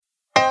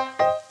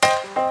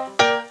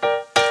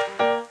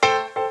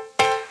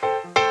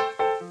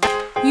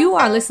You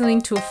are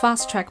listening to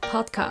Fast Track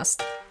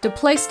Podcast, the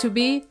place to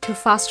be to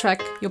fast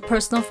track your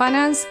personal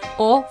finance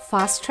or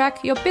fast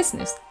track your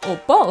business,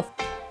 or both,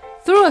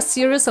 through a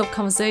series of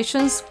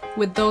conversations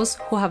with those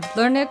who have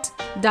learned it,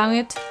 done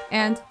it,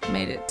 and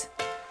made it.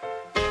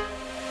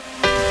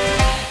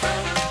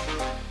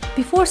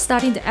 Before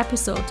starting the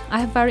episode,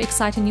 I have very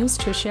exciting news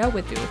to share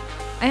with you.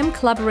 I am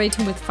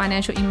collaborating with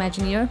financial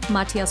Imagineer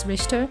Matthias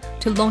Richter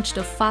to launch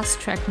the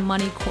Fast Track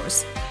Money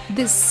course.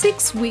 This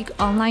 6-week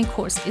online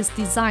course is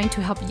designed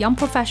to help young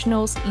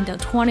professionals in their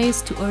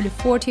 20s to early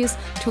 40s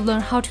to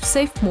learn how to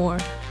save more,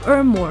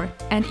 earn more,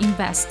 and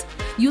invest,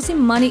 using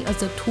money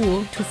as a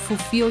tool to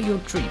fulfill your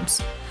dreams.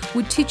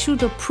 We teach you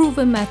the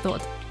proven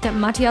method that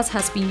Matthias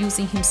has been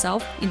using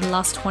himself in the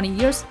last 20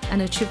 years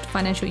and achieved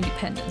financial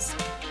independence.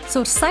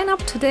 So sign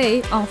up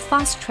today on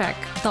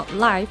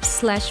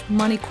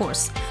fasttrack.live/money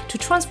course to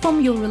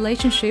transform your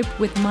relationship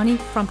with money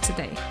from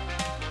today.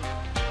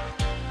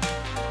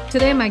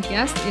 Today, my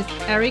guest is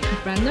Eric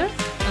Brenner,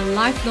 a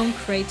lifelong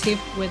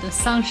creative with a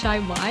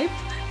sunshine vibe,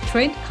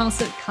 trained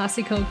concert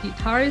classical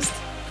guitarist,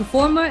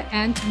 performer,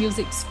 and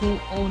music school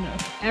owner.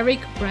 Eric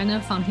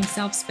Brenner found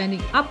himself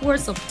spending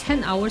upwards of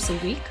 10 hours a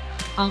week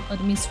on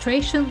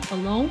administration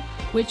alone,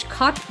 which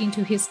cut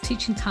into his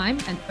teaching time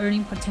and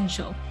earning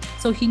potential.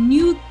 So he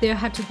knew there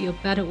had to be a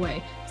better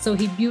way. So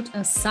he built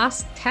a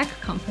SaaS tech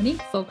company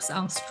focused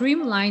on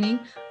streamlining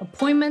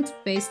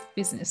appointment-based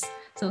business.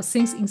 So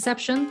since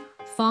inception,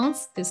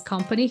 Fonts, this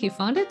company he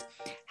founded,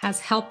 has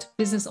helped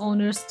business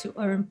owners to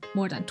earn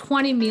more than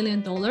 $20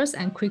 million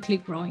and quickly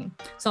growing.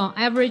 So on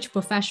average,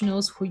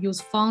 professionals who use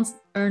Fonts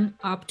earn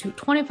up to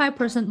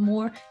 25%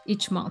 more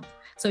each month.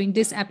 So in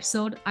this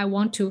episode, I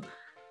want to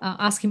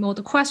ask him all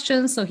the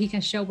questions so he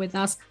can share with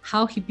us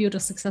how he built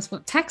a successful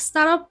tech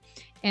startup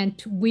and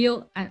to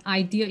wheel an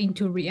idea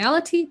into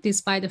reality,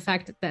 despite the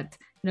fact that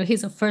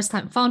he's a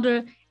first-time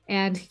founder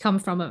and he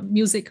comes from a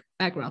music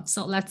background.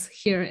 So let's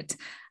hear it.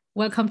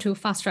 Welcome to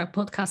Fast Track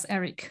Podcast,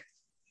 Eric.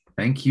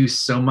 Thank you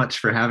so much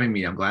for having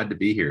me. I'm glad to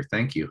be here.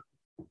 Thank you.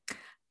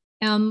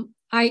 In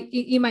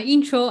my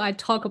intro, I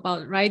talk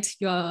about, right,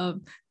 you're a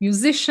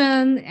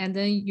musician and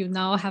then you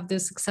now have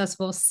this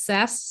successful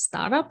SaaS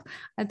startup.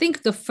 I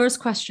think the first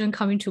question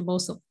coming to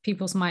most of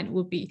people's mind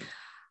would be,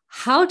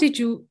 how did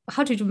you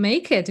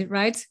make it,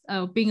 right?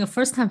 Being a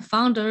first-time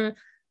founder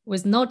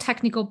with no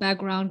technical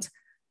background,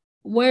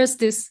 where's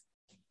this?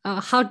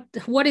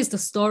 What is the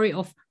story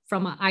of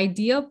from an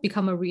idea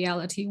become a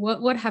reality?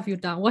 What have you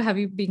done? What have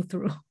you been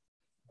through?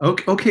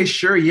 Okay,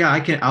 sure. Yeah,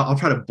 I'll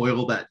try to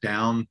boil that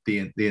down.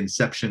 The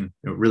inception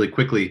really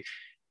quickly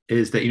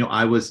is that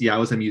I was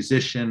a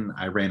musician.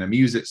 I ran a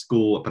music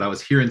school, but I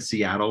was here in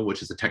Seattle,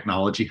 which is a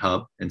technology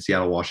hub in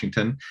Seattle,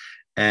 Washington,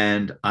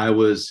 and I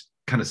was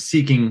kind of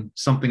seeking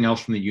something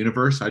else from the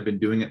universe. I'd been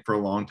doing it for a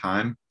long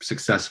time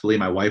successfully.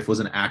 My wife was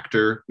an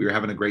actor. We were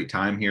having a great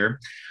time here.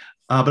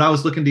 But I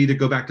was looking to either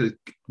go back to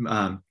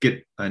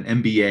get an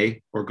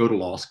MBA or go to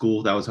law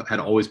school. That had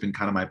always been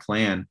kind of my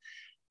plan.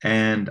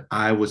 And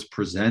I was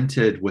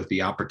presented with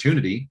the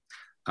opportunity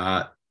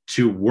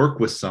to work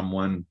with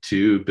someone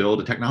to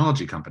build a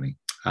technology company.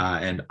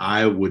 And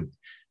I would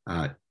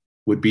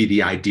be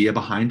the idea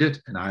behind it,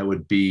 and I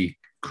would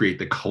create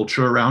the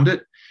culture around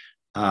it.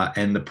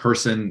 And the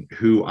person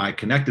who I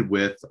connected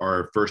with,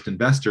 our first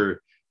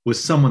investor,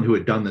 was someone who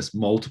had done this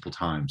multiple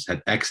times,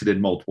 had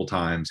exited multiple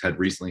times, had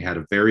recently had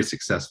a very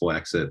successful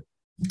exit,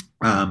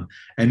 and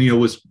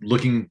was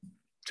looking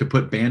to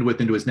put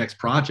bandwidth into his next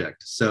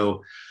project.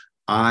 So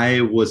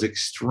I was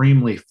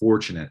extremely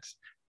fortunate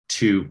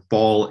to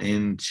fall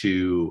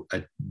into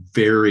a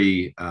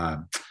very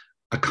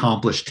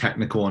accomplished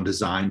technical and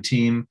design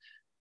team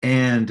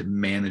and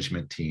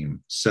management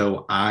team.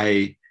 So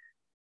I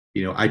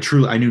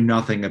knew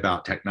nothing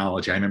about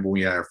technology. I remember when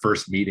we had our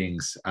first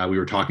meetings, we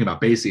were talking about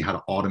basically how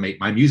to automate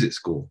my music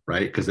school,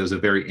 right? Because it was a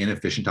very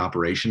inefficient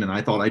operation, and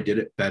I thought I did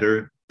it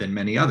better than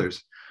many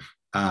others.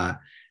 And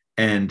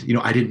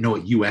I didn't know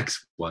what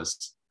UX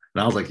was,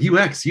 and I was like,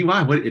 UX,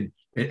 UI, what? And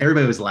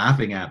everybody was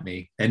laughing at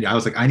me, and I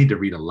was like, I need to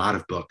read a lot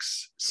of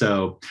books.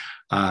 So,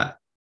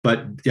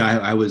 but yeah,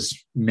 I was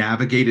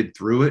navigated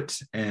through it,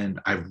 and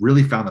I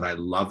really found that I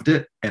loved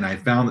it, and I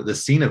found that the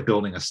scene of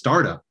building a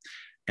startup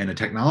and a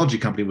technology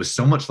company was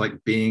so much like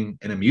being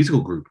in a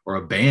musical group or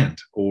a band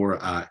or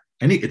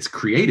it's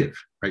creative,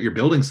 right? You're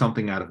building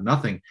something out of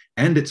nothing,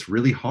 and it's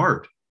really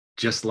hard,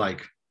 just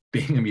like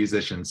being a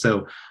musician.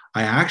 So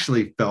I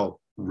actually felt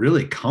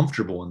really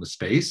comfortable in the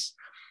space.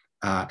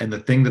 And the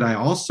thing that I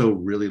also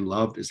really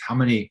loved is how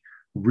many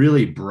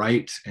really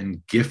bright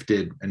and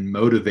gifted and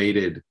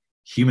motivated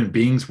human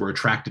beings were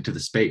attracted to the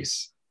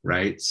space,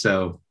 right?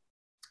 So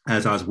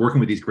as I was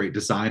working with these great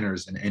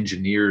designers and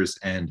engineers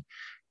and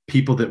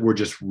people that were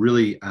just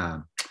really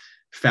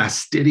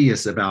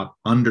fastidious about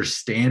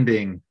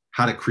understanding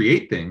how to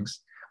create things.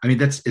 I mean,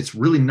 it's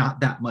really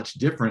not that much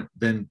different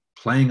than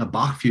playing a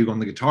Bach fugue on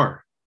the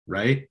guitar,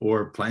 right?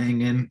 Or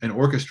playing in an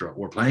orchestra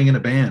or playing in a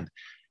band.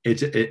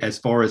 As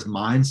far as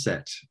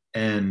mindset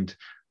and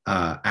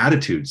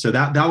attitude. So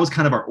that was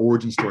kind of our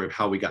origin story of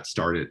how we got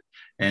started.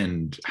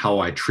 and how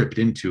I tripped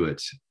into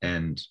it.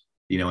 And,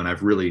 and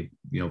I've really,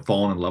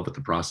 fallen in love with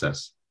the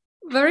process.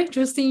 Very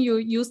interesting. You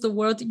use the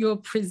word you're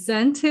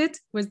presented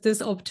with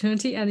this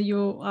opportunity and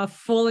you are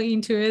falling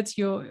into it.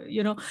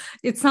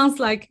 It sounds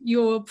like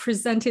you're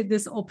presented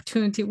this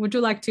opportunity. Would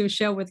you like to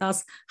share with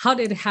us how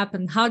did it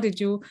happen? How did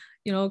you,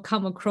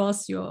 come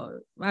across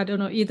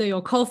either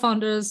your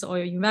co-founders or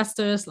your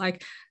investors?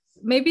 Like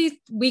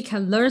maybe we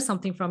can learn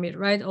something from it,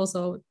 right?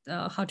 Also,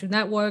 how to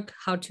network,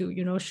 how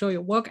to, show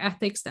your work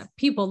ethics that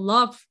people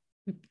love.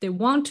 They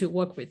want to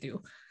work with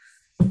you.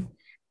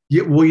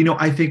 Yeah, well,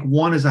 I think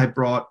one is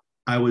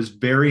I was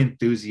very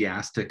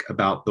enthusiastic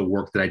about the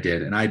work that I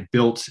did. And I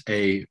built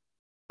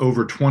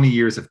over 20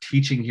 years of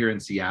teaching here in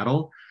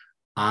Seattle.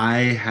 I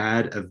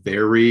had a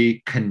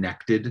very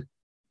connected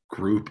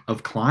group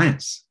of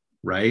clients,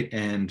 right?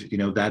 And,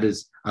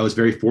 I was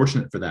very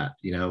fortunate for that,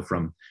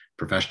 from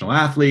professional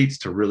athletes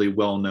to really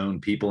well-known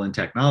people in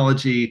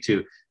technology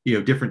to,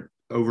 different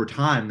over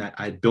time that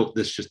I built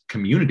this just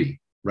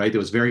community, right? That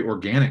was very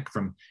organic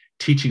from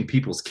teaching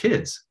people's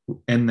kids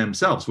and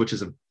themselves, which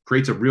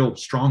creates a real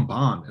strong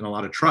bond and a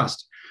lot of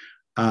trust.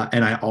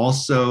 And I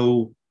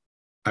also,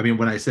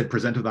 when I said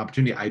present with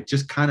opportunity, I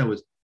just kind of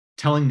was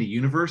telling the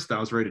universe that I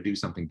was ready to do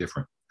something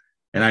different.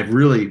 And it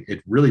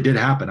really did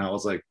happen. I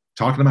was like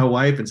talking to my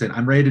wife and saying,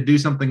 I'm ready to do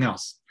something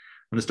else.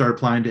 I'm going to start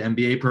applying to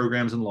MBA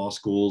programs and law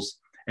schools.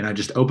 And I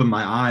just opened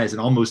my eyes,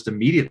 and almost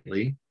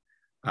immediately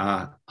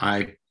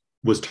I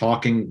was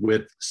talking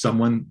with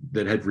someone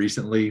that had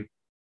recently,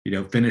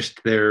 finished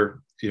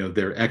their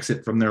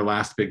exit from their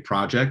last big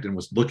project and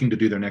was looking to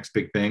do their next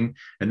big thing.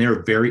 And they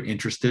were very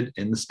interested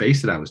in the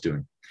space that I was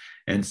doing.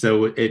 And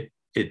so it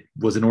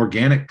was an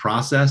organic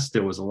process.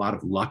 There was a lot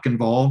of luck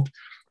involved.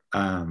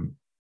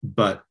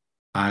 But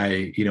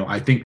I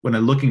think when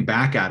I'm looking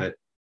back at it,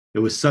 it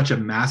was such a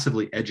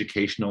massively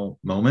educational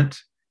moment.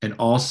 And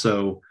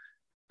also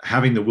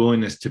having the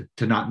willingness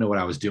to not know what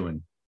I was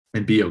doing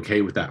and be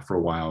okay with that for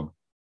a while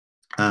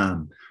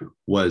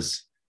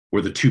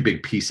were the two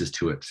big pieces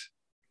to it.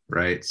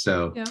 Right.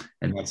 So, yeah.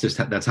 And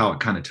that's how it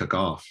kind of took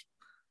off.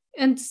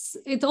 And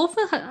it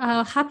often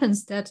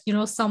happens that,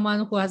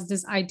 someone who has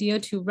this idea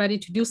ready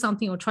to do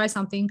something or try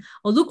something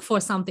or look for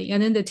something,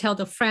 and then they tell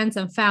their friends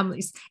and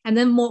families, and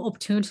then more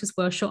opportunities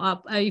will show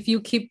up. If you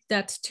keep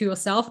that to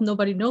yourself,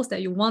 nobody knows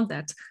that you want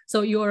that.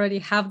 So you already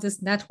have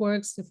this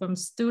networks from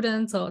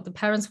students or the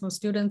parents from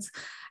students,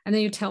 and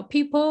then you tell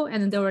people,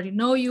 and then they already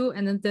know you.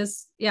 And then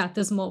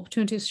there's more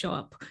opportunities show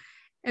up.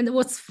 And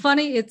what's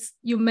funny, it's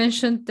you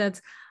mentioned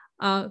that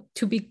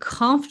to be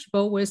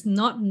comfortable with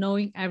not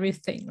knowing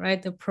everything,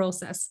 right? The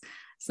process.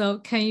 So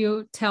can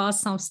you tell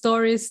us some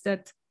stories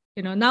that,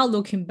 now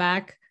looking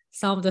back,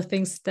 some of the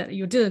things that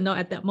you didn't know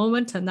at that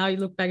moment, and now you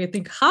look back and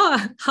think, how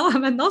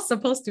am I not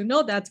supposed to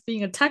know that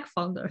being a tech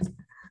founder?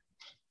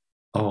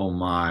 Oh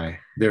my,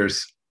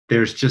 there's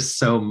just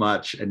so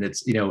much. And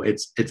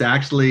it's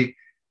actually,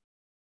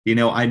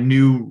 I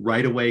knew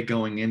right away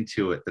going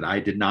into it that I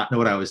did not know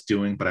what I was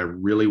doing, but I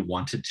really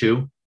wanted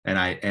to. And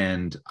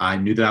I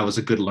knew that I was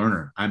a good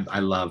learner. I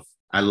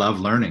love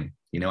learning.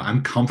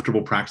 I'm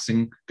comfortable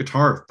practicing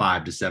guitar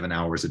 5 to 7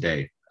 hours a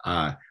day.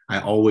 I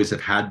always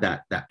have had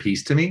that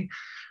piece to me.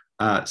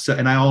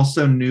 And I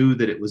also knew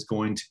that it was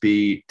going to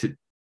be to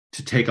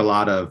take a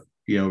lot of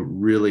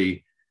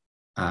really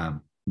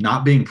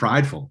not being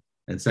prideful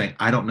and saying,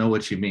 I don't know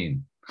what you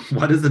mean.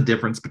 What is the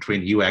difference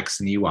between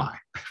UX and UI,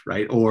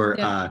 right? Or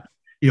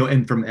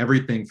and from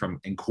everything from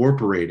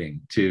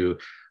incorporating to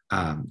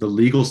the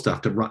legal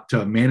stuff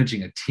to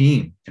managing a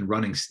team and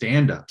running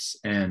stand-ups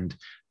and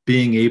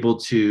being able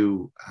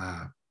to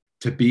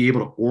be able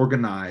to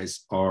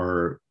organize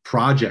our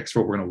projects,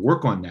 what we're going to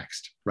work on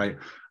next, right?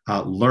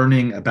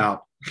 Learning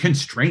about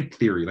constraint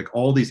theory, like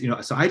all these,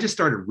 so I just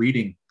started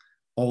reading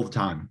all the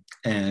time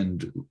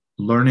and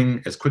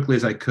learning as quickly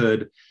as I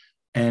could.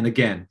 And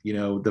again,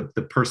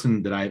 the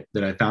person that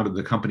I founded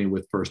the company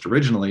with first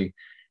originally,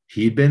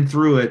 he'd been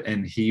through it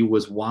and he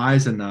was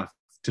wise enough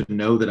to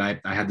know that I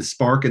had the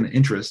spark and the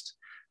interest,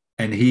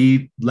 and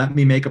he let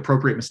me make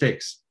appropriate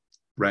mistakes,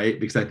 right?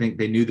 Because I think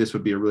they knew this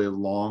would be a really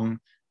long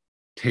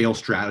tail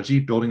strategy.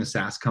 Building a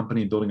SaaS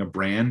company and building a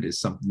brand is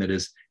something that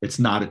it's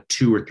not a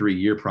 2 or 3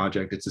 year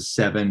project. It's a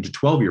 7 to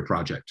 12 year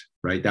project,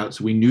 right?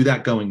 We knew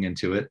that going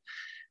into it.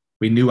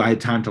 We knew I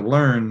had time to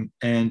learn,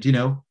 and,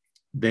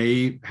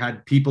 they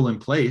had people in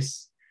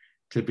place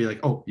to be like,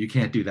 oh, you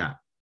can't do that,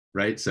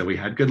 right? So we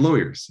had good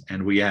lawyers,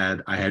 and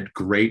I had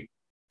great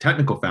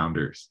technical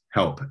founders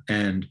help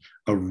and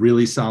a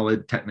really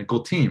solid technical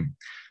team.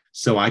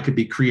 So I could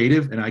be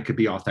creative and I could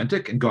be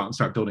authentic and go out and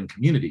start building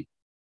community,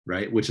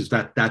 right? Which is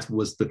that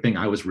was the thing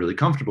I was really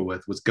comfortable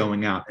with, was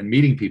going out and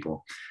meeting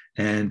people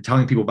and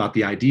telling people about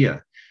the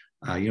idea.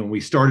 When we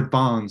started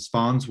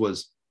Fonz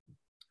was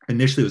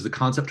initially, it was the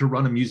concept to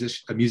run a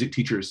music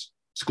teachers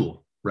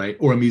school, right?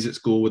 Or a music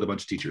school with a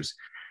bunch of teachers.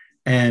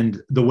 And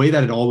the way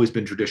that had always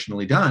been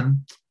traditionally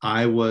done,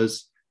 I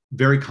was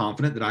very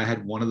confident that I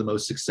had one of the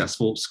most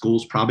successful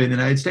schools probably in the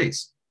United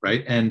States,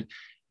 right? And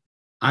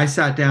I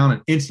sat down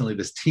and instantly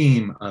this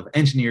team of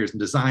engineers and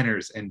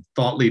designers and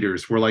thought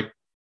leaders were like,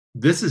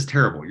 this is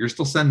terrible. You're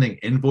still sending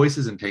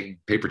invoices and taking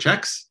paper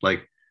checks.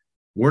 Like,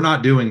 we're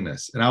not doing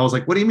this. And I was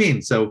like, what do you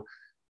mean? So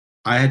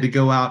I had to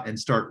go out and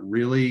start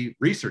really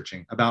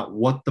researching about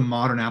what the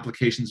modern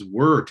applications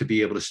were to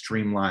be able to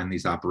streamline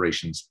these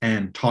operations,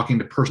 and talking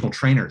to personal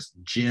trainers,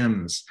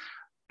 gyms,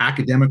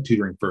 academic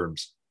tutoring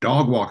firms,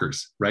 dog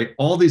walkers, right?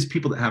 All these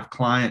people that have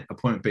client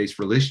appointment-based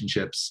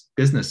relationships,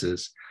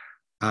 businesses,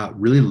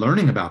 really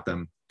learning about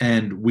them.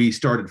 And we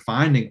started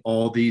finding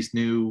all these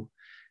new,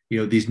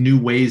 these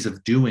new ways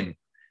of doing.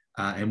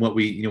 And what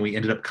we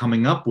ended up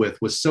coming up with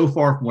was so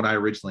far from what I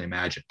originally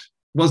imagined.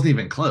 It wasn't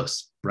even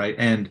close,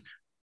 right?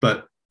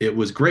 But it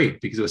was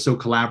great because it was so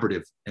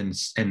collaborative, and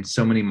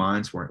so many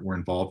minds were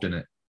involved in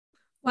it.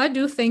 Why do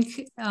you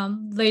think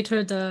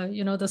later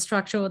the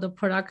structure of the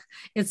product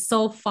is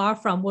so far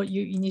from what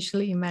you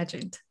initially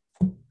imagined?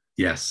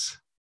 Yes,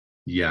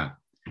 yeah,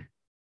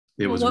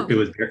 it was.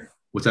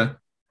 What's that?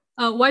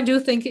 Why do you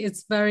think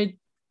it's very,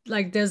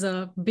 like, there's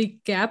a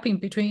big gap in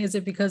between? Is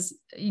it because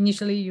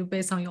initially you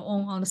based on your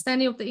own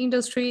understanding of the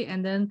industry,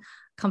 and then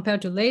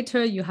compared to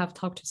later you have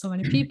talked to so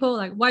many people?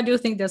 Like, why do you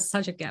think there's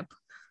such a gap?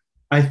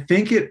 I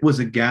think it was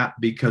a gap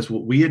because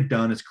what we had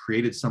done is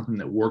created something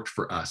that worked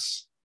for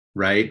us,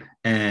 right?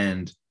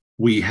 And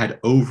we had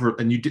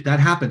that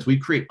happens. We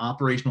create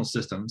operational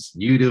systems.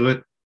 You do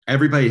it.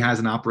 Everybody has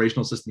an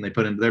operational system they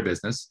put into their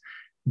business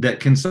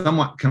that can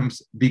somewhat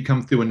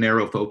become through a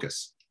narrow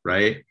focus,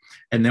 right?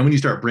 And then when you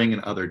start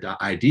bringing other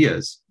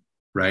ideas,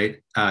 right,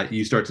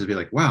 you start to be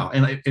like, wow.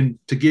 And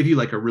to give you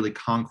like a really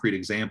concrete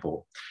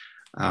example,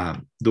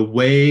 the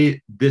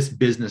way this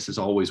business has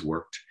always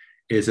worked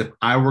is, if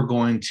I were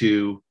going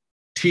to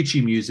teach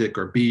you music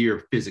or be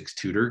your physics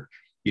tutor,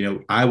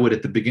 I would,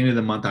 at the beginning of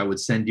the month, I would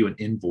send you an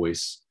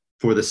invoice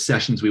for the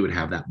sessions we would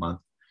have that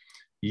month.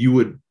 You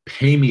would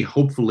pay me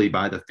hopefully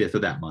by the 5th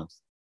of that month.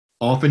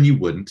 Often you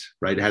wouldn't,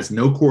 right? It has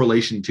no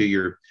correlation to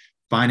your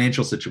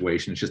financial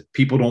situation. It's just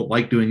people don't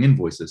like doing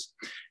invoices.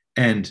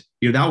 And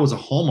that was a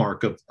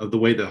hallmark of the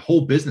way the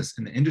whole business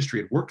in the industry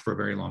had worked for a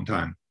very long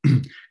time.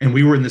 And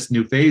we were in this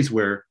new phase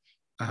where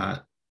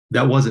that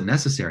wasn't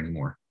necessary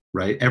anymore.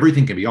 Right?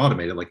 Everything can be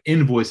automated. Like,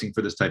 invoicing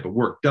for this type of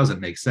work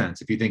doesn't make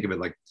sense. If you think of it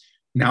like,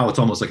 now it's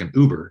almost like an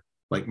Uber.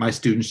 Like, my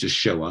students just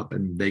show up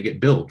and they get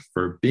billed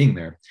for being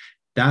there.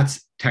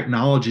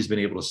 Technology's been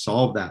able to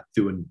solve that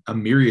through a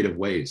myriad of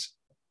ways.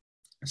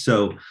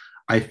 So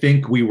I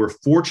think we were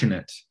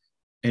fortunate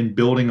in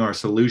building our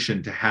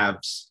solution to have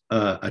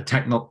a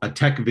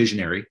tech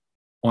visionary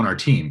on our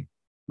team,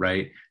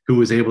 right? Who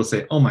was able to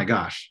say, oh my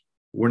gosh,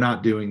 we're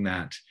not doing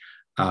that.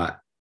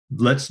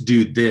 Let's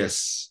do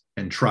this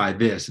and try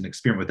this and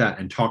experiment with that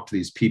and talk to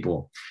these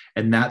people.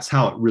 And that's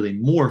how it really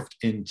morphed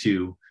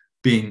into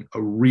being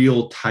a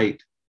real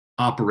tight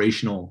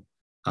operational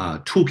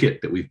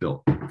toolkit that we've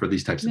built for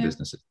these types of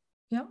businesses.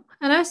 Yeah.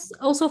 And I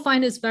also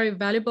find it's very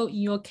valuable in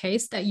your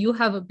case that you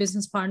have a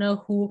business partner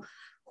who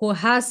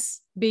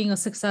has been a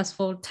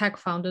successful tech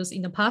founders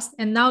in the past.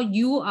 And now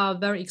you are a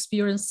very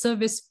experienced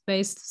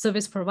service-based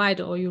service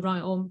provider, or you run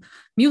your own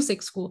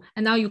music school.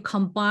 And now you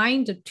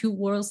combine the two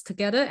worlds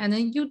together, and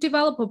then you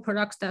develop a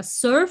product that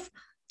serve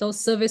those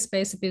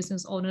service-based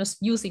business owners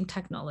using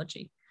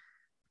technology.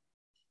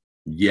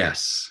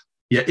 Yes.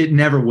 Yeah, it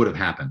never would have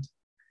happened.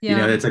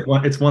 Yeah.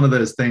 It's one of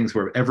those things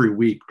where every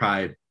week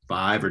probably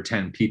 5 or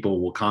 10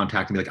 people will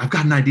contact me like, I've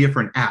got an idea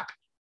for an app.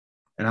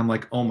 And I'm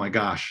like, oh my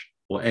gosh.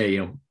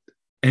 Well,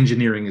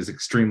 engineering is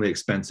extremely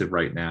expensive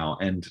right now,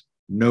 and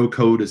no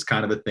code is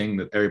kind of a thing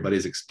that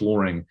everybody's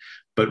exploring.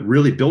 But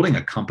really building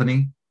a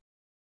company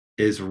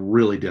is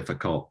really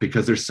difficult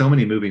because there's so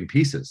many moving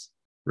pieces,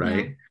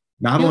 right? Yeah.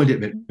 Not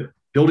only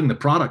building the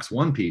products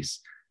one piece,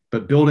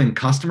 but building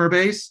customer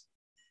base.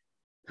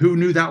 Who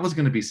knew that was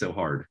going to be so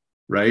hard,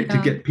 right? Yeah.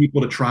 To get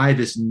people to try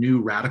this new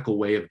radical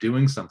way of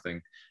doing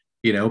something.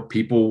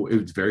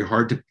 It's very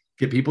hard to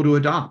get people to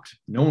adopt.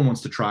 No one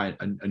wants to try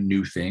a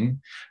new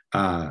thing.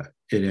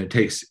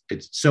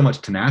 It's so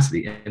much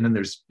tenacity. And then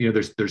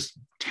there's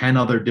 10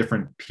 other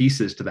different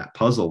pieces to that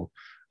puzzle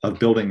of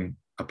building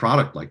a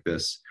product like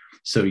this.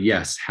 So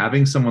yes,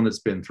 having someone that's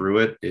been through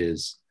it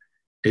is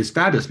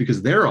fabulous,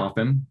 because they're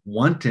often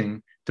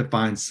wanting to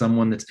find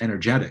someone that's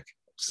energetic,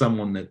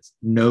 someone that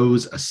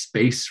knows a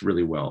space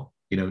really well,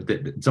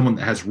 someone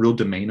that has real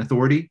domain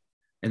authority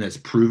and that's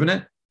proven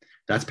it.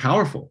 That's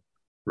powerful,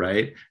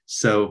 right?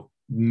 So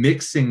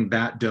mixing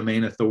that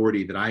domain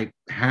authority that I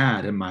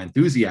had and my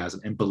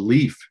enthusiasm and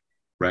belief,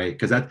 right?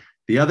 Because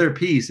the other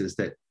piece is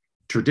that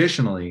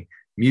traditionally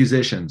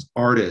musicians,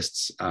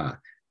 artists,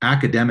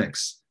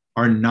 academics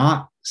are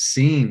not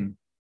seen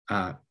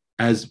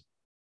as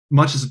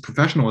much as a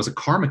professional as a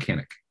car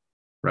mechanic,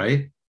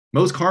 right?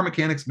 Most car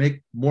mechanics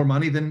make more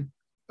money than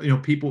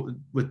people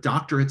with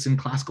doctorates in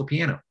classical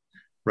piano,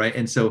 right?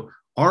 And so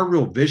our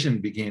real vision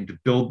began to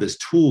build this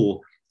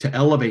tool to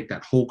elevate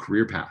that whole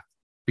career path,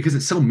 because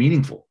it's so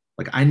meaningful.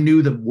 Like, I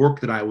knew the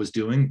work that I was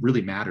doing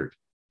really mattered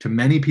to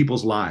many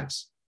people's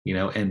lives,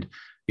 and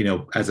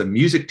as a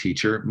music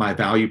teacher, my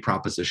value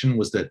proposition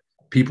was that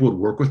people would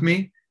work with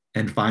me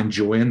and find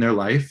joy in their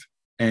life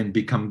and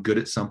become good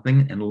at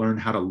something and learn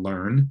how to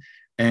learn,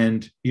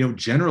 and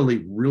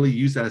generally really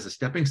use that as a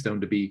stepping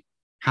stone to be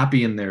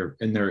happy in their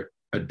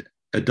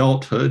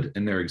adulthood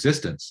and their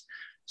existence.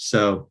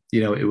 So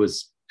it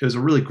was a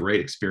really great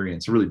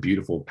experience, a really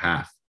beautiful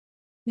path.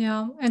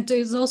 Yeah, and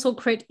it's also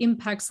create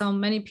impacts on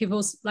many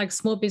people's like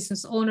small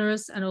business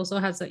owners, and also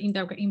has an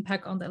indirect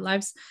impact on their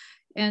lives.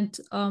 And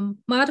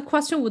my other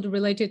question would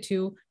relate it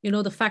to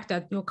the fact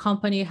that your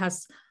company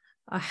has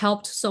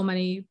helped so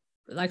many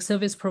like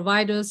service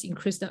providers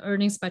increase their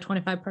earnings by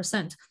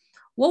 25%.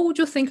 What would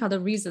you think are the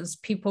reasons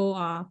people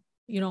are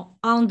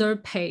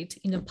underpaid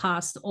in the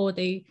past, or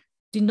they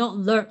did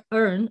not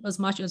earn as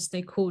much as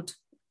they could?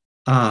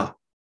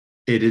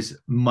 It is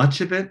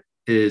much of it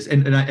is,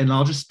 and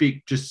I'll just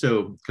speak just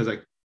so, because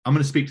I'm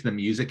going to speak to the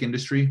music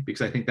industry,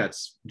 because I think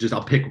that's just,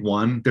 I'll pick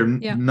one.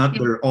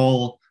 They're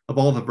all, of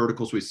all the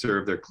verticals we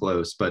serve, they're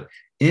close. But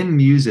in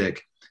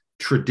music,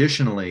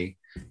 traditionally,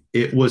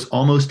 it was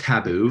almost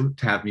taboo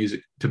to have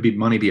music,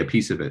 money be a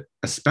piece of it,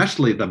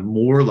 especially the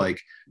more like,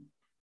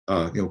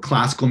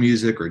 classical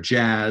music or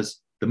jazz.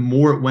 The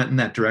more it went in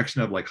that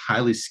direction of like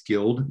highly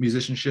skilled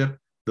musicianship,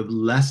 the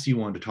less you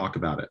wanted to talk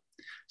about it.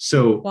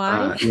 So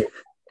why?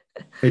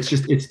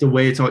 it's the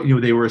way it's all,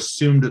 they were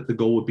assumed that the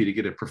goal would be to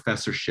get a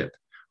professorship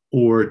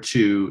or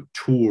to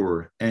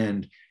tour.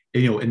 And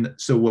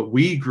so what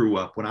we grew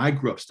up, when I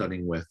grew up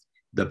studying with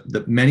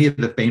the many of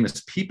the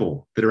famous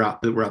people that were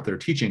out there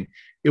teaching,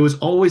 it was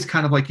always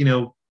kind of like,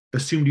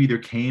 assumed you either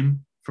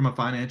came from a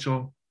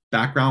financial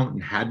background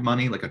and had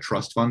money, like a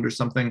trust fund or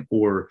something,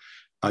 or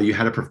you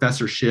had a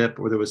professorship,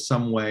 or there was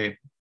some way.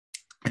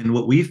 And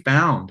what we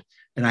found,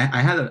 and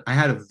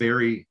I've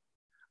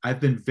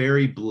been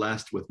very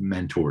blessed with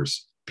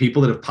mentors,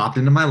 people that have popped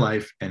into my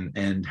life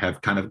and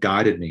have kind of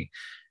guided me.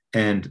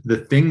 And the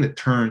thing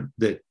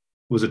that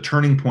was a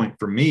turning point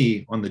for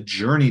me on the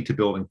journey to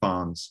building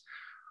Fonz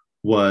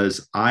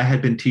was I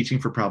had been teaching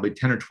for probably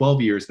 10 or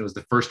 12 years. And it was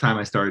the first time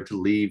I started to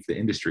leave the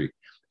industry.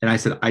 And I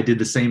said, I did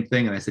the same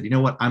thing. And I said, you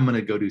know what? I'm going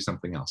to go do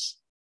something else.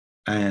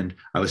 And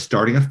I was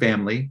starting a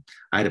family.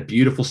 I had a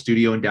beautiful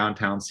studio in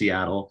downtown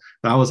Seattle,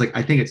 but I was like,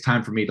 I think it's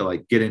time for me to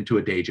like get into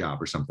a day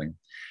job or something.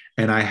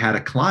 And I had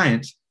a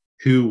client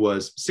who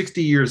was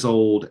 60 years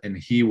old, and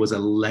he was a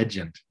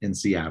legend in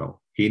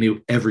Seattle. He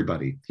knew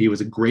everybody. He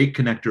was a great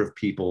connector of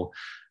people.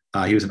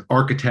 He was an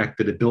architect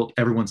that had built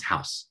everyone's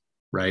house,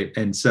 right?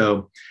 And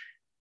so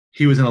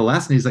he was in a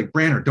lesson. He's like,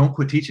 Branner, don't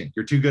quit teaching.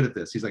 You're too good at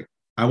this. He's like,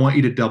 I want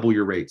you to double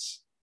your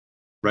rates,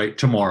 right,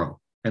 tomorrow.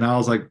 And I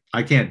was like,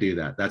 I can't do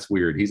that. That's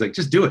weird. He's like,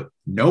 just do it.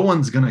 No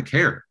one's going to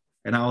care.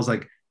 And I was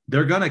like,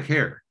 they're going to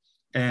care.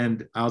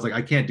 And I was like,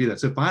 I can't do that.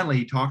 So finally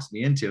he talks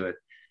me into it.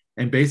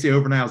 And basically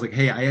overnight, I was like,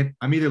 hey,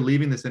 I'm either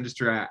leaving this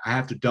industry, I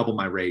have to double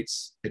my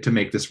rates to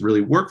make this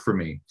really work for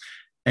me.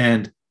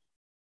 And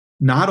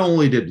not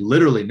only did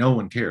literally no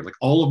one care, like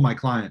all of my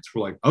clients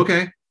were like,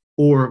 okay,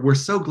 or we're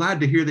so glad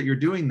to hear that you're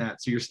doing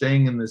that, so you're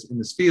staying in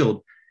this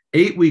field.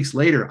 8 weeks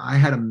later, I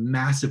had a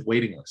massive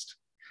waiting list,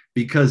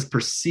 because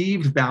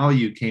perceived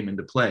value came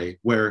into play,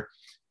 where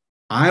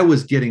I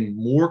was getting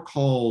more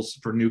calls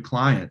for new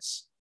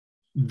clients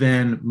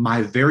than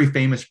my very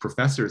famous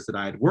professors that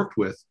I had worked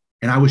with.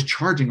 And I was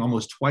charging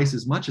almost twice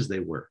as much as they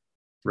were,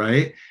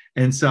 right?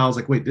 And so I was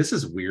like, wait, this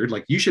is weird.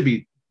 Like, you should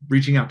be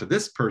reaching out to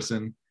this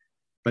person.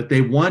 But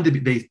they wanted to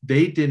be,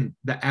 they didn't,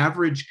 the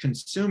average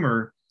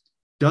consumer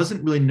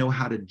doesn't really know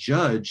how to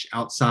judge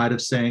outside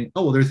of saying,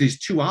 oh, well, there's these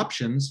two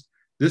options.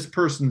 This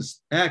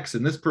person's X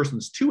and this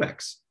person's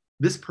 2X.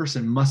 This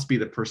person must be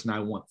the person I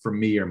want for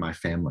me or my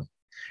family.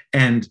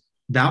 And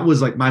that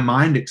was like, my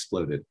mind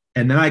exploded.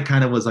 And then I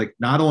kind of was like,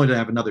 not only did I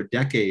have another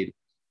decade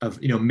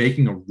of,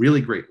 making a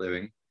really great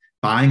living,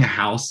 buying a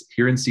house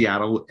here in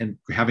Seattle and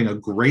having a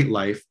great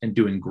life and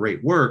doing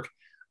great work,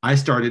 I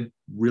started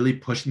really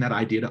pushing that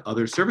idea to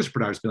other service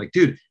providers, being like,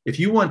 dude, if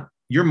you want,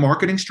 your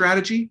marketing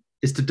strategy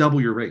is to double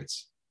your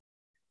rates.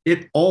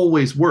 It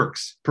always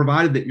works,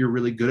 provided that you're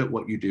really good at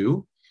what you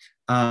do.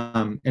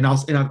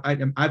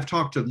 I've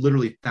talked to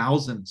literally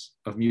thousands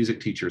of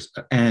music teachers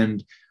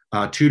and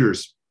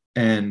tutors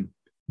and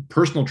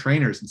personal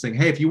trainers and saying,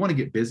 hey, if you want to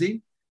get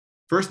busy,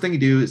 first thing you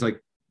do is like,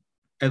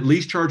 at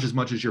least charge as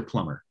much as your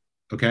plumber.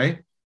 Okay.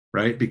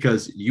 Right.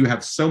 Because you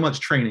have so much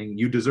training,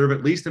 you deserve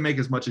at least to make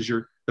as much as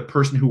the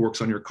person who works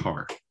on your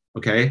car.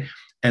 Okay.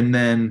 And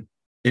then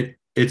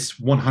it's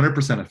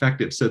 100%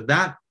 effective. So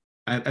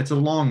that's a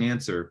long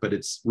answer, but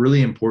it's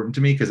really important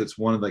to me, because it's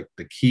one of like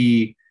the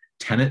key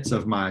tenets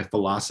of my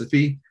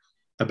philosophy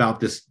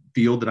about this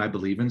field that I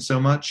believe in so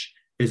much.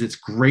 Is it's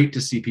great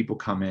to see people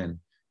come in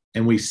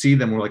and we see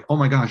them, we're like, oh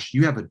my gosh,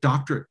 you have a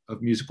doctorate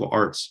of musical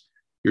arts.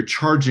 You're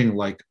charging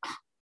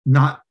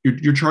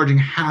you're charging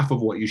half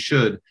of what you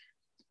should.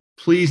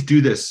 Please do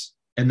this.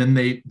 And then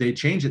they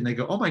change it and they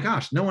go, oh my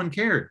gosh, no one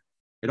cared.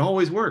 It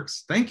always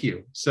works. Thank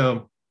you.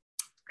 So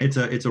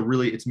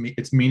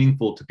it's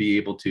meaningful to be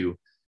able to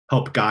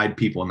help guide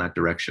people in that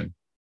direction.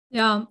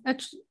 Yeah,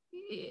 actually,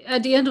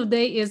 at the end of the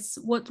day, is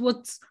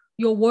what's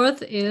your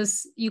worth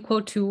is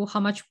equal to how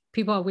much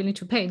people are willing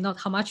to pay, not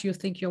how much you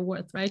think you're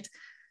worth, right?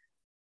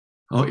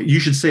 Oh, you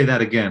should say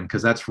that again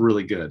because that's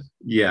really good.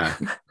 Yeah.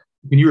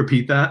 Can you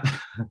repeat that?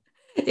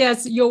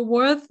 Yes, your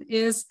worth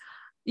is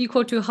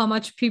equal to how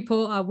much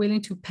people are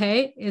willing to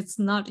pay. It's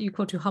not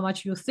equal to how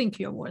much you think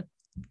you're worth.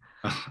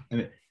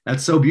 And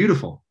that's so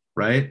beautiful,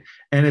 right?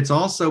 And it's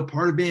also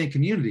part of being a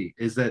community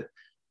is that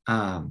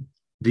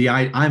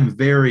I'm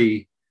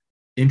very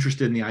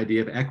interested in the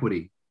idea of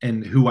equity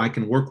and who I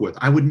can work with.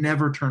 I would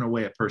never turn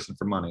away a person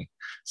for money.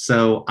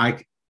 So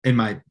in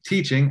my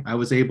teaching, I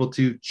was able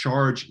to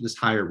charge this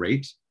higher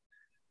rate,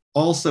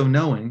 also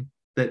knowing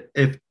that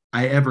if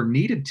I ever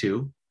needed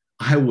to,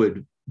 I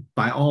would,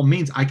 by all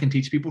means, I can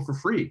teach people for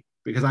free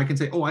because I can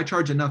say, oh, I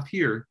charge enough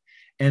here.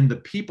 And the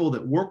people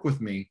that work with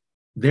me,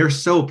 they're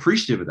so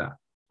appreciative of that.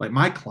 Like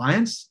my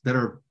clients that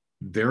are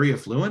very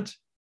affluent,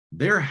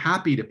 they're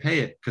happy to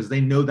pay it because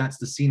they know that's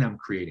the scene I'm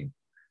creating.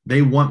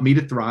 They want me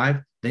to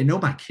thrive. They know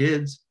my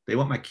kids. They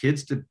want my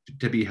kids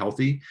to be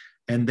healthy.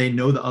 And they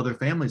know the other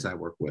families I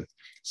work with.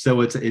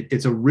 So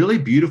it's a really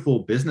beautiful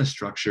business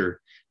structure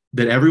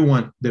that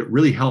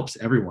really helps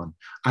everyone.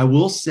 I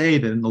will say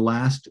that in the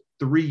last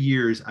 3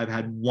 years, I've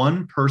had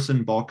one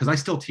person balk because I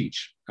still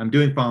teach. I'm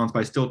doing finance, but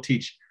I still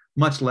teach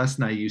much less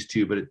than I used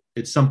to, but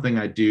it's something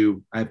I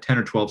do. I have 10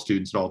 or 12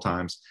 students at all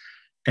times.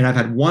 And I've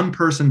had one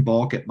person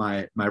balk at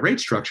my rate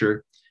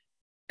structure,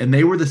 and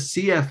they were the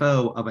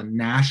CFO of a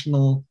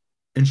national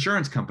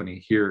insurance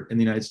company here in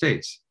the United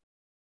States.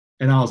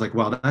 And I was like,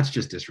 wow, that's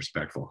just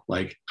disrespectful.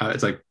 Like,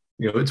 it's like,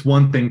 it's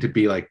one thing to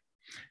be like,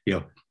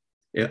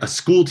 a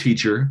school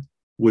teacher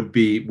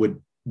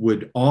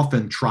would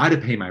often try to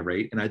pay my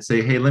rate, and I'd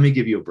say, hey, let me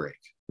give you a break,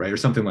 right? Or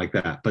something like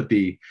that. But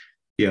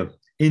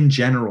in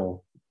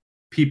general,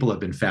 people have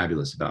been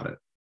fabulous about it.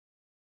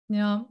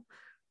 Yeah.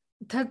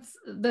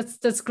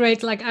 That's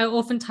great. Like I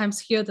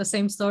oftentimes hear the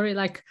same story,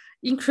 like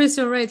increase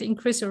your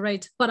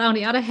rate. But on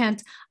the other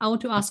hand, I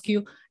want to ask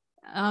you,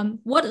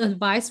 what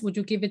advice would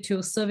you give it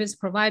to service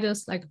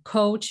providers like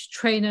coach,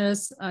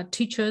 trainers,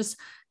 teachers?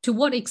 To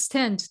what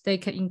extent they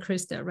can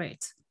increase their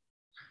rate?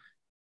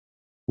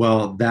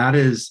 Well, that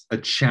is a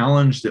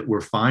challenge that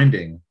we're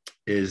finding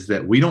is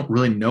that we don't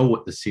really know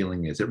what the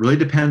ceiling is. It really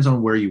depends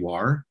on where you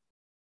are.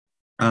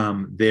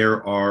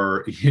 There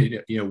are,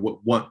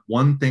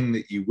 one thing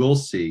that you will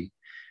see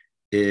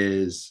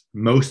is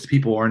most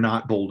people are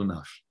not bold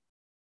enough,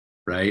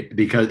 right?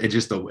 Because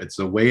it's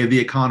the way of the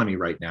economy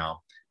right now.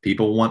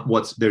 People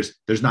want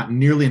there's not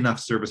nearly enough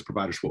service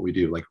providers for what we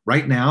do. Like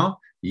right now,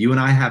 you and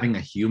I having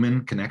a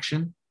human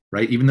connection,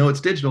 right? Even though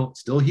it's digital, it's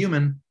still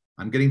human.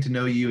 I'm getting to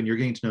know you and you're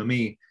getting to know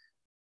me.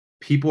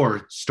 People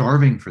are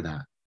starving for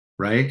that,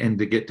 right?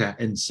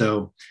 And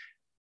so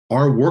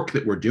our work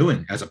that we're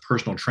doing as a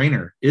personal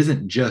trainer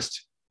isn't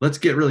just let's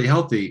get really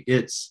healthy.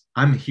 It's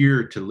I'm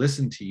here to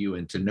listen to you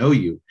and to know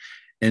you.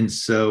 And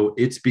so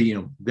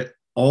that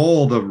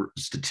all the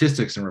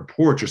statistics and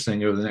reports are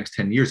saying over the next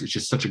 10 years, it's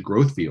just such a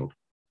growth field,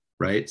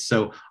 right?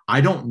 So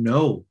I don't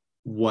know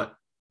what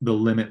the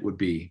limit would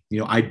be.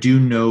 I do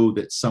know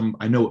that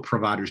I know what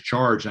providers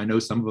charge. And I know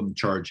some of them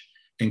charge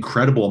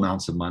incredible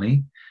amounts of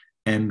money.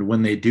 And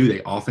when they do,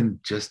 they often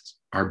just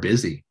are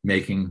busy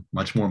making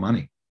much more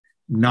money,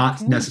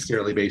 not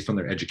necessarily based on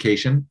their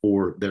education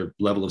or their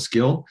level of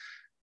skill,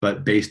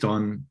 but based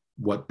on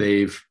what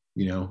they've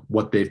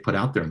put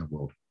out there in the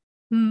world.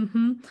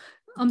 Mm-hmm.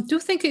 Do you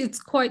think it's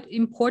quite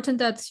important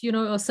that,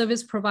 a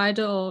service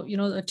provider or,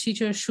 a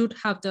teacher should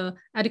have the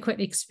adequate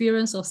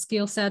experience or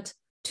skill set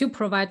to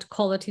provide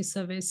quality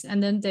service,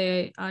 and then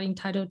they are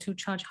entitled to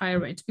charge higher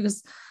rates?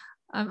 Because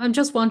I'm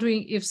just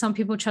wondering if some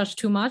people charge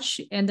too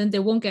much and then they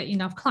won't get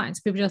enough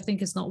clients. People just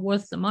think it's not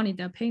worth the money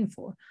they're paying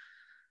for.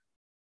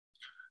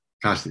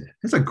 Gosh,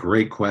 that's a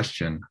great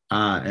question.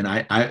 And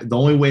the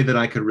only way that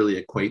I could really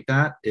equate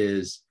that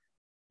is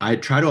I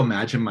try to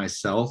imagine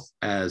myself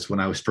as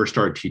when I was first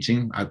started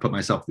teaching. I put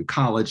myself through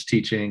college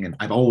teaching, and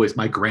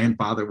my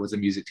grandfather was a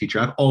music teacher.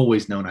 I've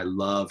always known I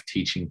love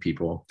teaching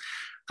people.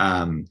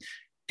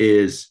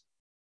 Is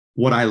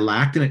what I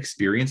lacked in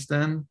experience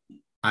then,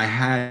 I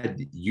had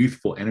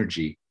youthful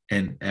energy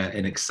and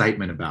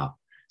excitement about.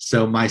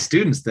 So my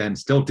students then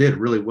still did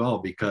really well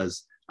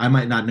because I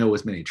might not know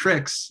as many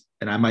tricks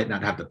and I might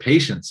not have the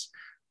patience,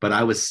 but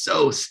I was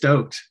so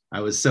stoked.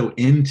 I was so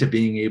into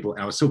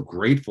I was so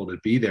grateful to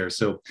be there.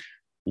 So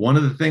one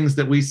of the things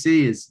that we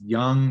see is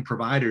young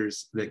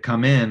providers that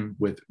come in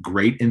with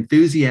great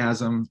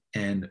enthusiasm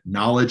and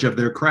knowledge of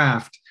their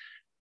craft.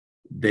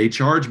 They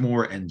charge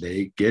more and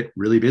they get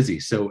really busy.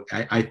 So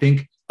I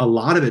think a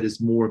lot of it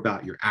is more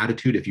about your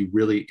attitude. If you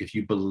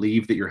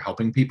believe that you're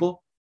helping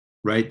people,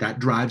 right, that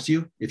drives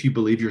you. If you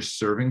believe you're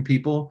serving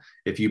people,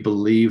 if you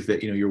believe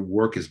that your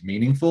work is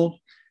meaningful,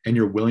 and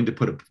you're willing to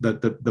put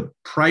the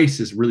price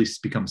has really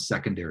become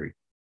secondary,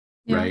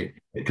 right?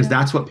 Because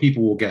that's what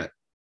people will get,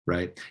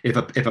 right?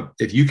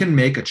 If you can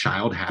make a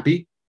child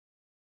happy,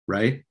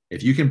 right?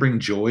 If you can bring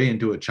joy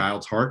into a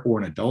child's heart or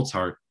an adult's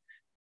heart,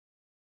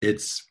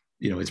 it's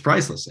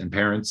priceless, and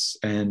parents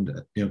and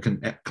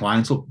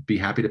clients will be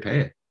happy to pay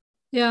it.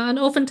 Yeah, and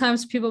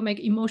oftentimes people make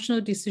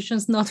emotional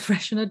decisions, not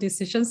rational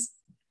decisions.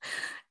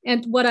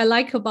 And what I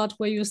like about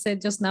what you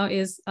said just now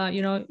is,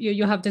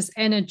 you have this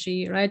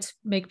energy, right?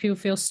 Make people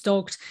feel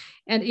stoked.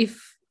 And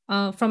if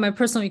from my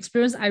personal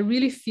experience, I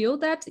really feel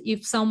that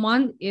if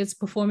someone is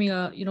performing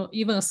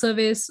even a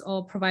service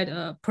or provide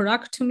a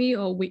product to me,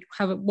 or we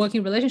have a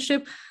working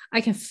relationship,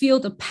 I can feel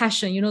the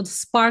passion, the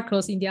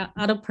sparkles in the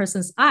other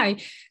person's eye.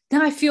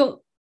 Then I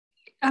feel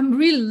I'm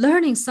really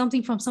learning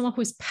something from someone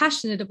who is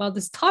passionate about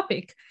this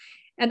topic.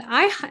 And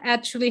I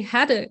actually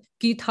had a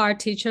guitar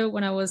teacher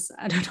when I was,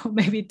 I don't know,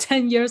 maybe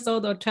 10 years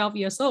old or 12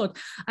 years old.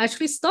 I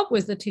actually stopped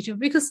with the teacher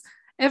because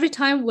every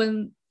time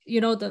when,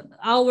 the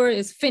hour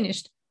is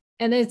finished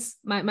and it's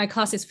my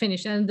class is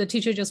finished and the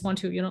teacher just want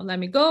to, let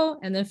me go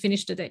and then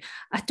finish the day,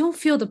 I don't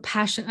feel the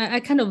passion. I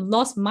kind of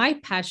lost my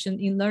passion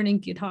in learning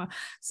guitar.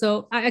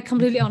 So I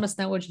completely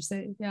understand what you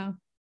say. Yeah.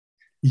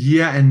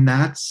 Yeah. And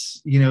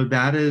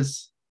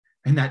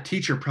and that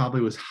teacher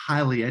probably was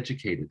highly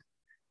educated,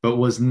 but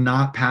was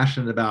not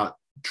passionate about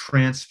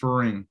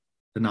transferring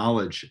the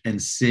knowledge and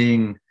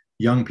seeing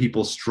young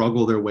people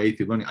struggle their way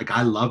through learning. Like,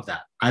 I love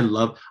that.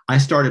 I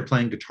started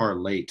playing guitar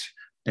late.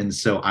 And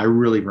so I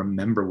really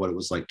remember what it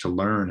was like to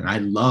learn. And I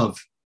love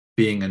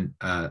being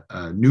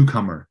a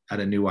newcomer at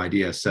a new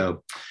idea.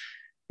 So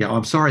yeah,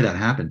 I'm sorry that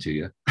happened to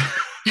you.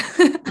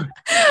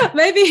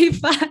 Maybe if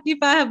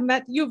I have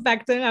met you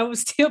back then, I was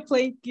still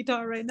playing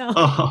guitar right now.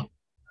 Oh,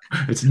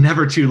 it's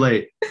never too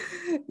late.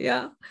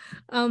 Yeah.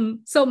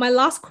 So my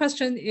last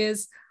question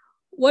is,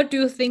 what do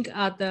you think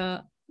are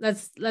the,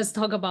 let's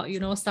talk about,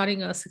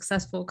 starting a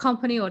successful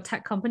company or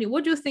tech company.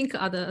 What do you think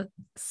are the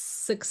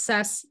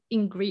success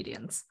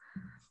ingredients?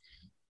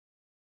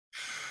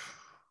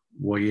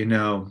 Well,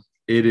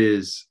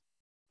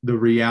 the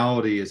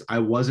reality is I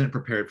wasn't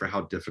prepared for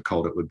how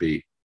difficult it would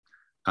be.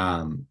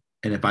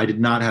 And if I did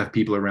not have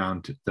people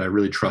around that I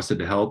really trusted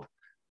to help,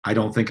 I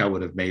don't think I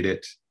would have made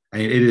it. I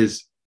mean, it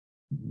is,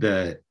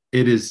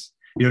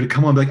 to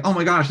come on and be like, oh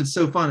my gosh, it's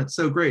so fun. It's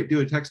so great.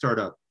 Do a tech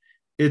startup.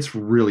 It's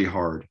really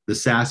hard. The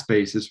SaaS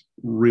space is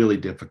really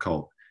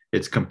difficult.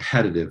 It's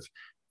competitive.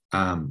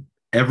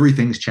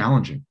 Everything's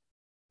challenging,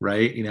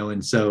 right?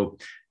 And so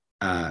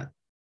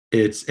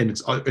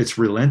it's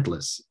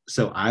relentless.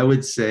 So I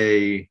would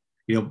say,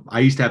 I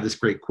used to have this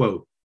great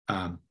quote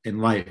in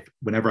life.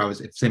 Whenever I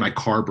was, say my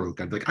car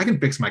broke, I'd be like, I can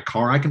fix my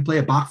car. I can play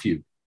a Bach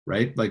fugue,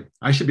 right? Like,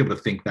 I should be able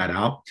to think that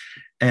out.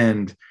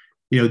 And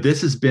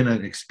this has been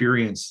an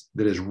experience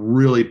that has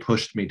really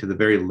pushed me to the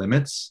very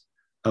limits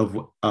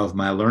of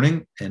my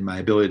learning and my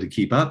ability to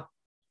keep up,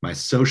 my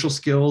social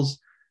skills,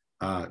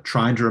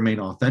 trying to remain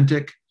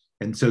authentic.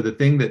 And so the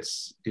thing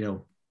that's,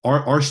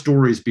 our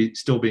stories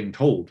still being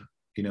told,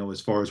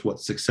 as far as what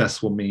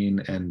success will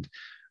mean and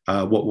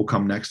what will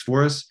come next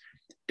for us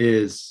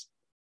is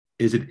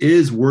it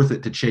is worth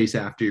it to chase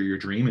after your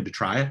dream and to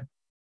try it,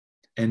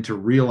 and to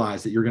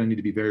realize that you're going to need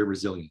to be very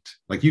resilient.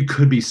 Like, you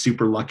could be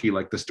super lucky,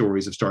 like the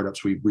stories of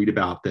startups we read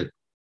about that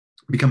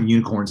become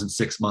unicorns in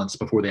 6 months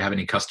before they have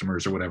any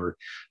customers or whatever.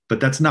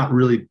 But that's not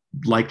really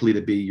likely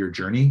to be your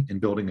journey in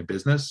building a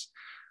business.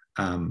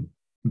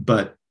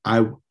 But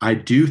I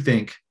do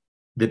think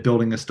that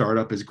building a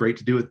startup is great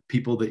to do with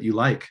people that you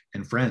like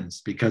and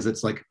friends, because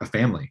it's like a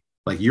family.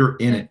 Like, you're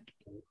in it.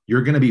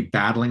 You're going to be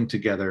battling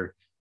together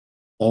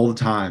all the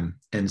time.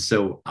 And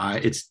so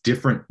it's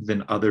different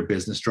than other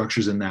business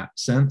structures in that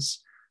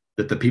sense,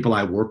 that the people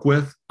I work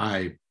with,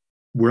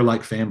 we're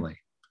like family,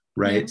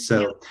 right? Yeah.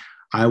 So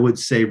I would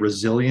say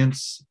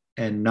resilience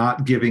and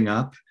not giving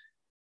up,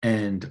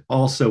 and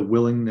also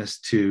willingness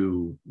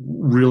to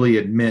really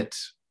admit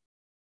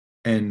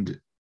and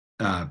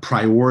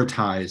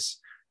prioritize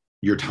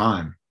your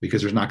time,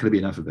 because there's not going to be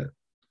enough of it,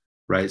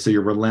 right? So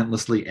you're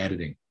relentlessly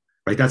editing,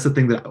 right? That's the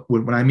thing that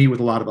when I meet with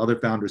a lot of other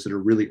founders that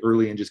are really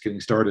early and just getting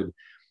started,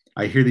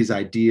 I hear these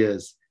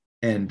ideas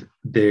and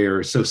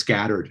they're so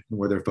scattered in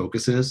where their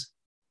focus is.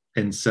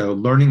 And so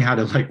learning how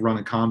to like run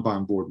a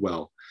Kanban board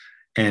well,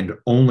 and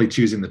only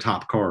choosing the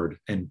top card,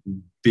 and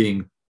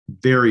being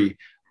very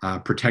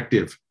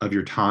protective of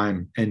your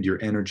time and your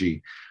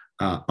energy,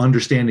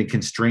 understanding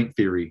constraint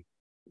theory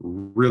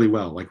really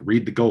well, like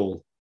read the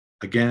goal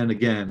again and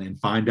again and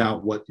find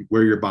out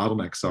where your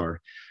bottlenecks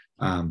are,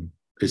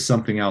 is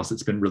something else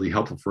that's been really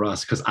helpful for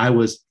us. Because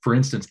for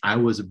instance, I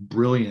was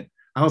brilliant.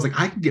 I was like,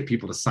 I can get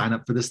people to sign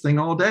up for this thing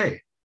all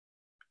day,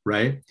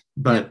 right?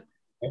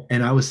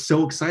 And I was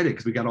so excited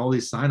because we got all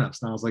these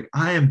signups, and I was like,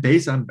 I'm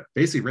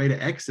basically ready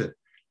to exit.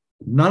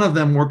 None of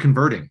them were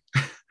converting.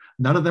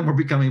 None of them were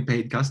becoming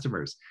paid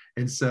customers.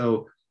 And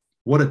so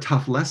what a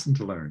tough lesson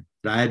to learn,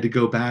 that I had to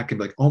go back and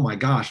be like, oh my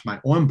gosh, my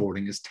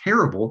onboarding is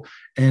terrible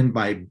and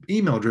my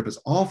email drip is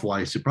awful.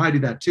 I should probably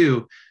do that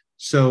too.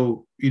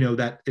 So,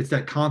 that it's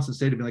that constant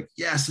state of being like,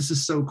 yes, this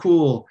is so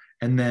cool.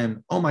 And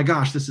then, oh my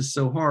gosh, this is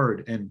so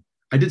hard. And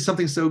I did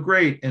something so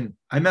great and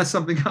I messed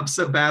something up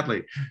so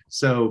badly.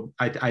 So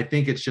I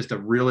think it's just a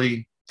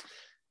really,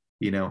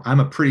 I'm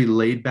a pretty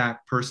laid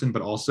back person,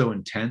 but also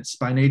intense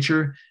by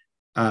nature,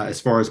 as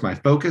far as my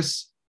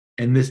focus.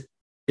 And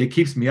it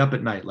keeps me up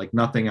at night like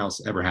nothing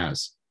else ever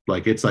has.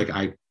 Like, it's like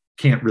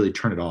can't really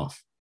turn it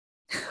off.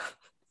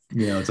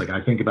 It's like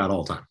I think about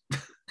all the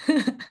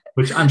time,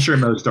 which I'm sure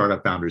most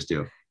startup founders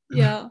do.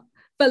 Yeah.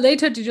 But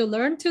later, did you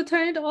learn to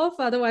turn it off?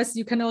 Otherwise,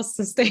 you cannot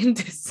sustain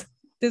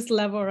this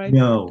level, right?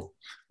 No,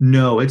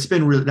 it's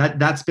been really,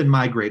 that's been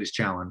my greatest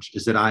challenge,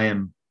 is that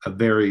I'm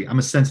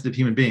a sensitive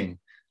human being.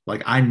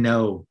 Like, I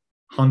know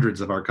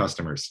hundreds of our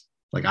customers,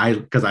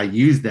 because I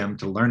use them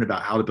to learn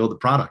about how to build the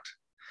product.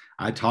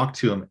 I talk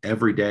to them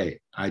every day.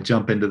 I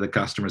jump into the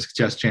customer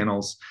success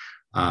channels.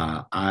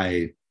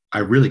 I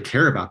really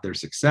care about their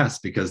success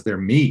because they're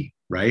me,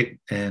 right?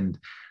 And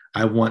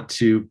I want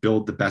to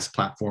build the best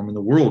platform in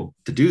the world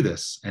to do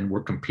this. And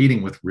we're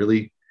competing with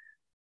really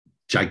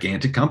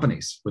gigantic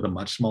companies with a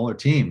much smaller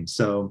team.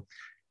 So,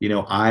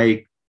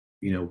 I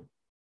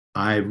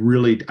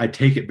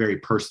take it very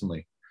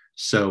personally.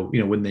 So,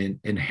 when the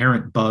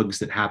inherent bugs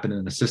that happen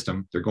in the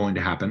system, they're going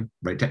to happen,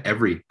 right, to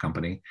every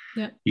company.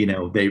 Yeah.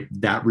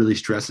 That really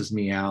stresses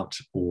me out,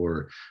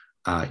 or,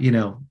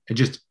 it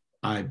just,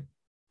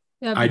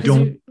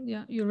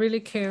 you really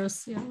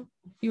cares. Yeah.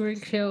 You really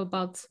care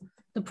about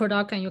the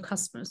product and your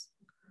customers.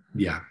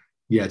 Yeah.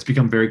 It's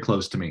become very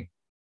close to me.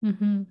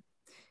 Mm-hmm.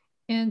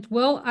 And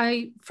well,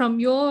 from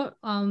your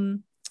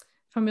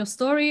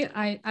story,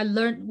 I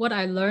learned what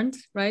I learned,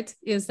 right,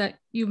 is that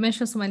you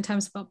mentioned so many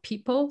times about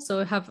people. So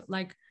you have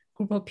like a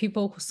group of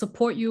people who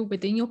support you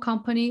within your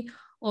company.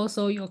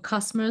 Also your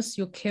customers,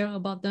 you care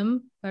about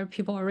them, very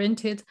people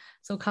oriented,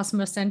 so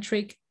customer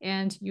centric,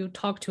 and you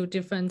talk to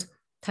different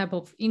type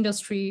of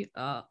industry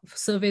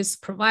service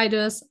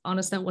providers,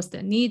 understand what's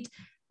their need.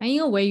 And in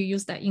a way, you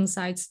use that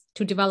insights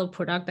to develop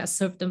product that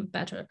serve them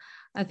better.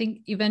 I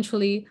think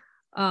eventually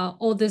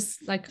all this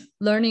like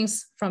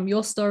learnings from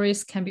your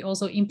stories can be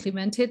also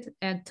implemented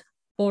and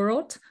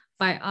borrowed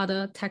by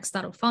other tech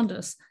startup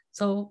founders.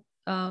 So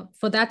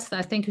for that,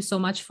 I thank you so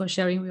much for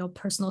sharing your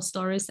personal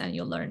stories and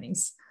your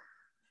learnings.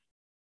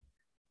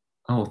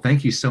 Oh,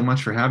 thank you so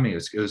much for having me.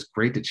 It was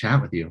great to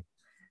chat with you.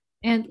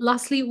 And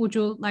lastly, would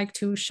you like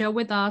to share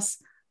with us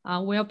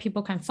where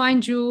people can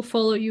find you,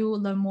 follow you,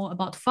 learn more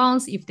about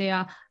Fonz? If they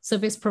are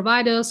service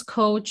providers,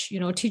 coach,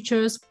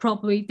 teachers,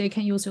 probably they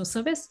can use your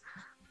service.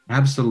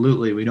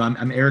 Absolutely.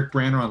 I'm Eric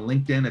Branner on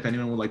LinkedIn. If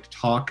anyone would like to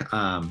talk,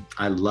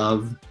 I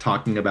love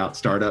talking about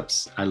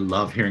startups. I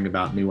love hearing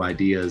about new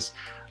ideas.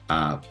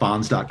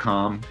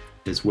 Fonz.com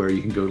is where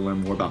you can go to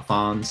learn more about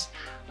Fonz.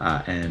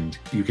 And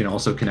you can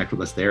also connect with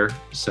us there.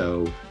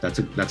 So that's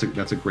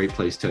a great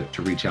place to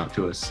reach out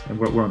to us. And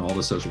we're on all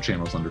the social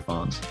channels under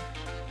Fonz.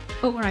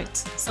 All right.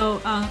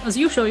 So as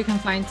usual, you can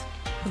find,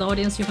 for the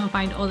audience, you can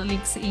find all the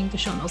links in the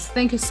show notes.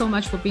 Thank you so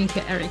much for being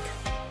here, Eric.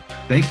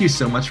 Thank you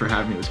so much for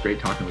having me. It was great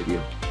talking with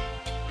you.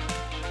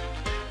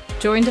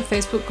 Join the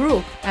Facebook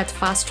group at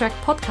Fast Track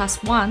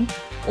Podcast 1,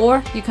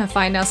 or you can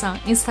find us on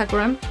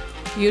Instagram,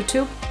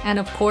 YouTube, and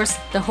of course,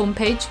 the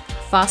homepage,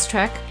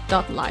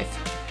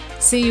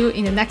 fasttrack.life. See you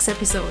in the next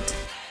episode.